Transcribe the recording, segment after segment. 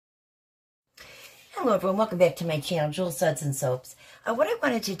Hello everyone, welcome back to my channel, Jewel Suds and Soaps. What I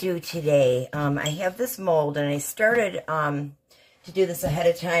wanted to do today, I have this mold and I started to do this ahead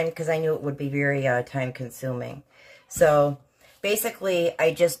of time because I knew it would be very time consuming. So basically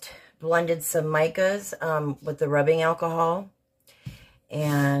I just blended some micas with the rubbing alcohol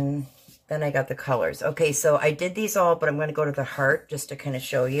and then I got the colors. Okay, so I did these all, but I'm going to go to the heart just to kind of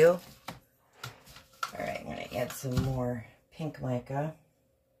show you. All right, I'm going to add some more pink mica.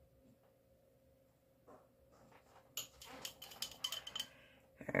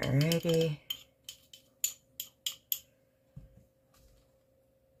 Alrighty.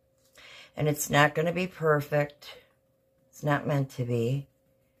 And it's not going to be perfect. It's not meant to be.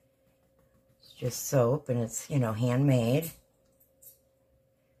 It's just soap and it's, you know, handmade.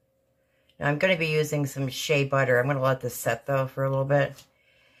 Now I'm going to be using some shea butter. I'm going to let this set though for a little bit.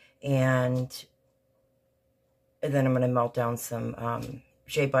 And then I'm going to melt down some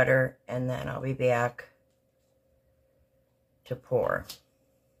shea butter and then I'll be back to pour.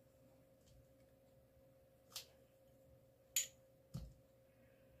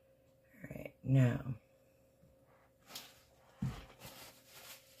 No.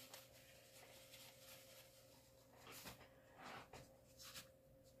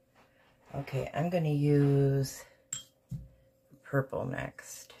 Okay, I'm going to use purple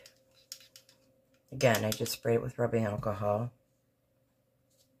next. Again, I just spray it with rubbing alcohol.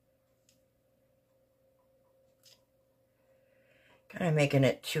 Kind of making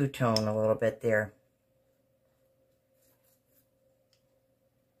it two-tone a little bit there.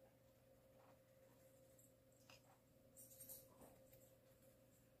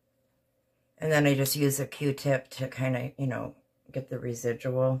 And then I just use a Q-tip to kind of, you know, get the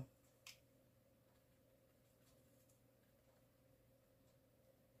residual.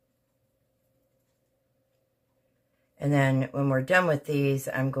 And then when we're done with these,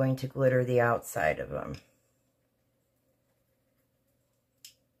 I'm going to glitter the outside of them.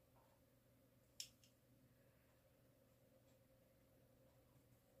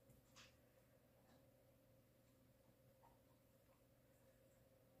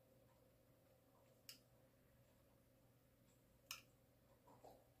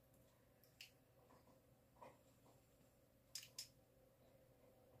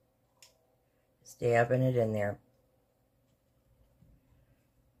 Dabbing it in there.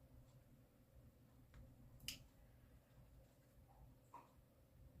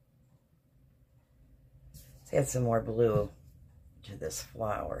 Let's add some more blue to this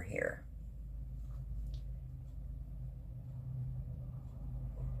flower here.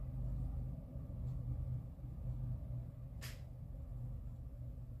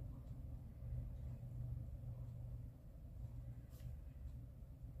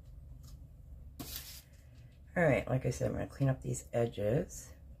 All right, like I said, I'm going to clean up these edges.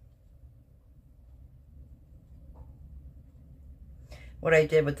 What I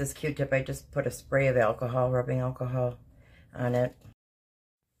did with this Q-tip, I just put a spray of alcohol, rubbing alcohol on it.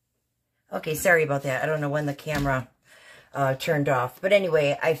 Okay, sorry about that. I don't know when the camera turned off. But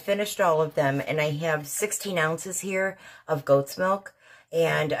anyway, I finished all of them, and I have 16 ounces here of goat's milk.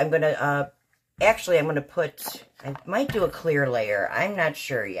 And I'm going to, actually, I'm going to put, I might do a clear layer. I'm not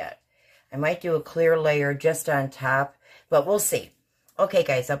sure yet. I might do a clear layer just on top, but we'll see. Okay,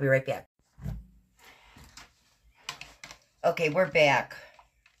 guys, I'll be right back. Okay, we're back.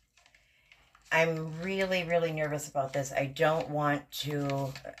 I'm really, really nervous about this. I don't want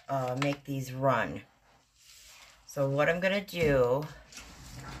to make these run. So what I'm going to do,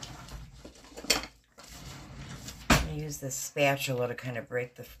 I'm going to use this spatula to kind of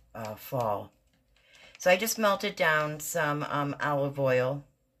break the fall. So I just melted down some olive oil.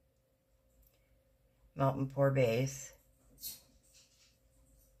 Melt and pour base.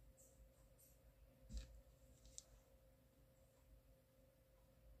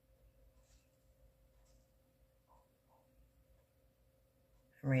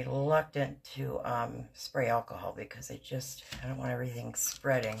 I'm reluctant to spray alcohol because I don't want everything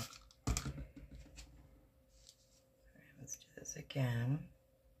spreading. All right, let's do this again.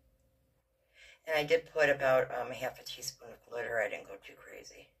 And I did put about half a teaspoon of glitter. I didn't go too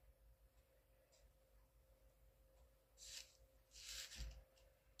crazy.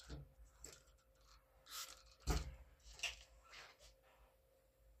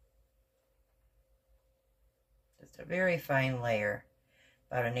 Just a very fine layer,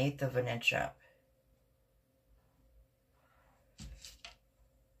 about 1/8 of an inch up.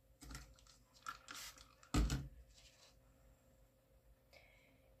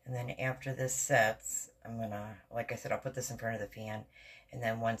 And then after this sets, I'm gonna, like I said, I'll put this in front of the fan, and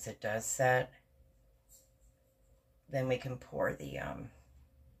then once it does set, then we can pour the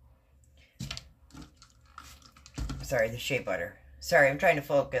sorry, the shea butter. Sorry, I'm trying to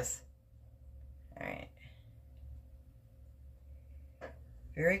focus. All right.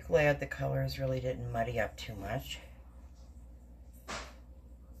 Very glad the colors really didn't muddy up too much. Might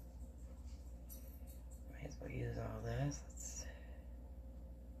as well use all this.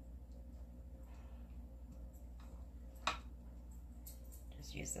 Let's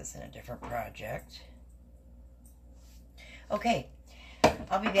just use this in a different project. Okay,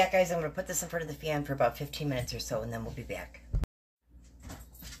 I'll be back, guys. I'm going to put this in front of the fan for about 15 minutes or so, and then we'll be back.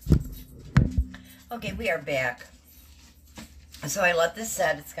 Okay, we are back. So I let this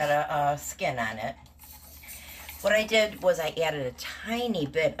set. It's got a skin on it. What I did was I added a tiny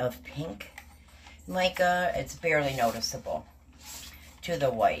bit of pink mica. It's barely noticeable to the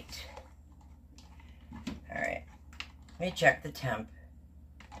white. All right, let me check the temp.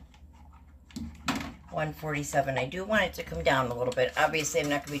 147. I do want it to come down a little bit. Obviously, I'm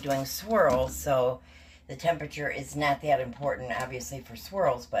not going to be doing swirls, so the temperature is not that important, obviously, for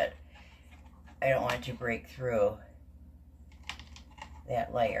swirls, but I don't want it to break through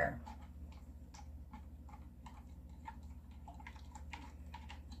that layer.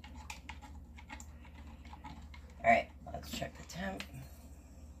 All right, let's check the temp.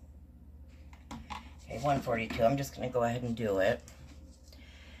 Okay, 142. I'm just going to go ahead and do it.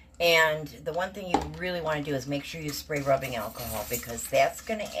 And the one thing you really want to do is make sure you spray rubbing alcohol, because that's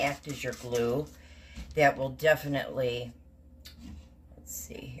going to act as your glue. That will definitely, let's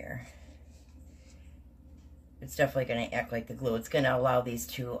see here. It's definitely going to act like the glue. It's going to allow these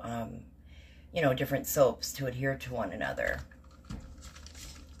two, you know, different soaps to adhere to one another.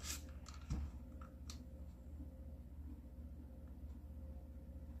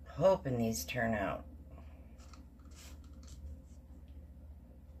 Hoping these turn out.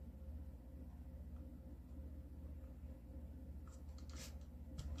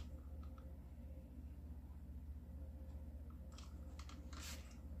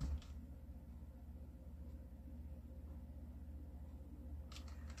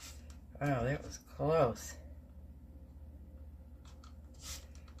 Wow, that was close.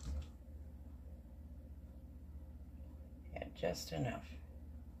 Yeah, just enough.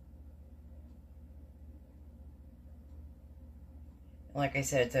 Like I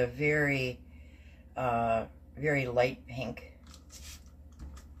said, it's a very, very light pink.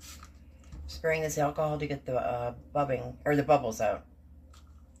 Spraying this alcohol to get the bubbling or the bubbles out.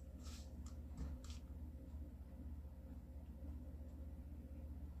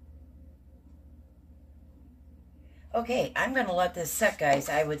 Okay, I'm going to let this set, guys,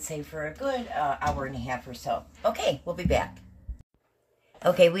 I would say for a good hour and a half or so. Okay, we'll be back.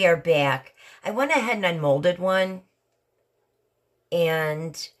 Okay, we are back. I went ahead and unmolded one.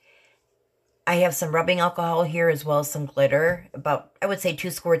 And I have some rubbing alcohol here as well as some glitter. About, I would say,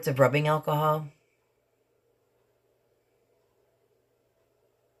 2 squirts of rubbing alcohol.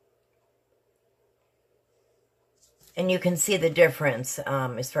 And you can see the difference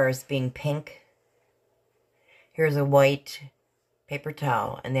as far as being pink. Here's a white paper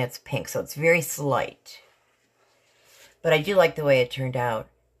towel, and that's pink, so it's very slight. But I do like the way it turned out.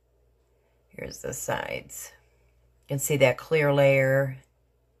 Here's the sides. You can see that clear layer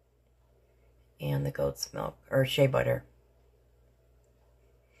and the goat's milk, or shea butter.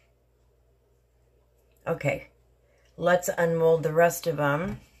 Okay, let's unmold the rest of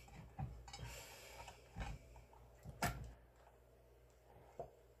them.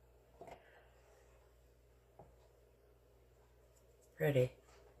 Ready.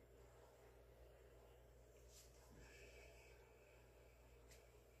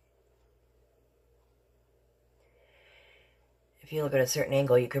 If you look at a certain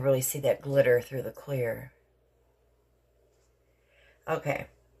angle, you could really see that glitter through the clear. Okay.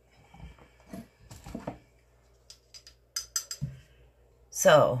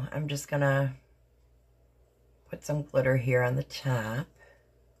 So, I'm just gonna put some glitter here on the top.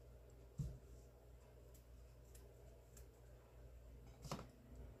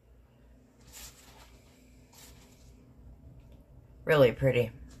 Really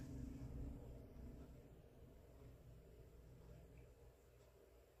pretty.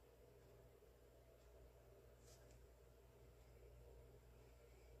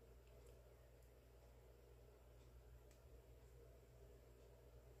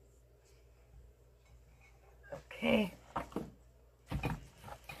 Okay.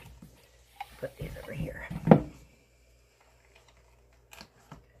 Put these over here.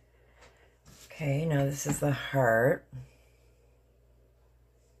 Okay, now this is the heart.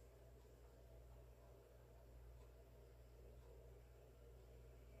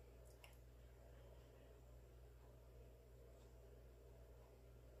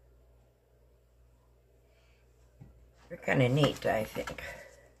 They're kind of neat, I think.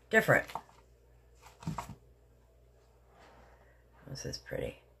 Different. This is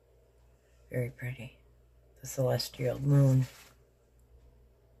pretty. Very pretty. The celestial moon.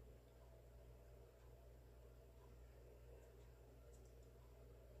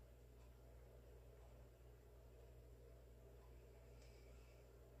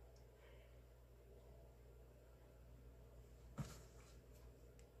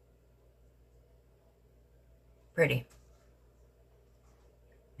 Pretty.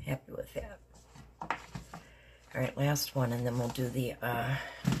 Happy with that. All right, last one, and then we'll do the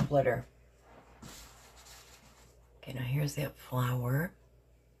glitter. Okay, now here's that flower.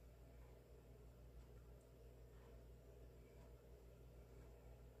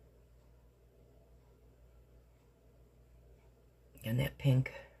 And that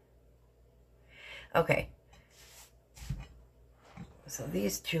pink. Okay. So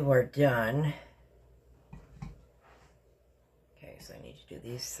these two are done. Okay, so I need to do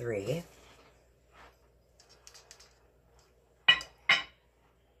these three.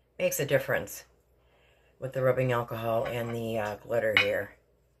 Makes a difference with the rubbing alcohol and the glitter here.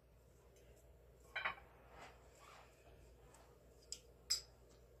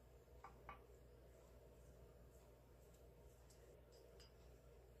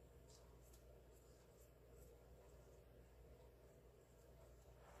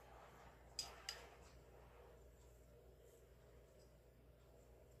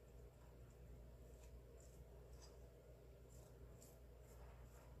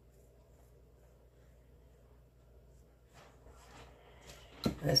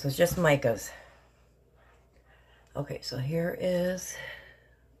 And this was just micas. Okay, so here is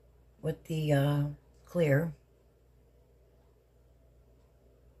with the clear.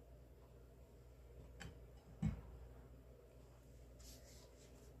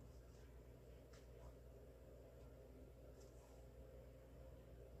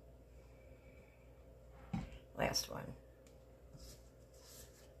 Last one.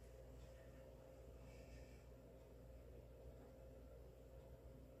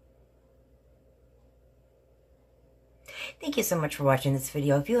 Thank you so much for watching this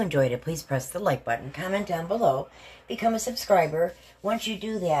video. If you enjoyed it, please press the like button, comment down below, become a subscriber. Once you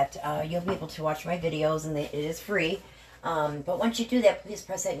do that, you'll be able to watch my videos, and it is free. But once you do that, please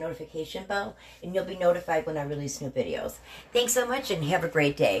press that notification bell, and you'll be notified when I release new videos. Thanks so much, and have a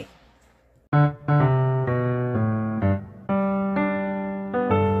great day.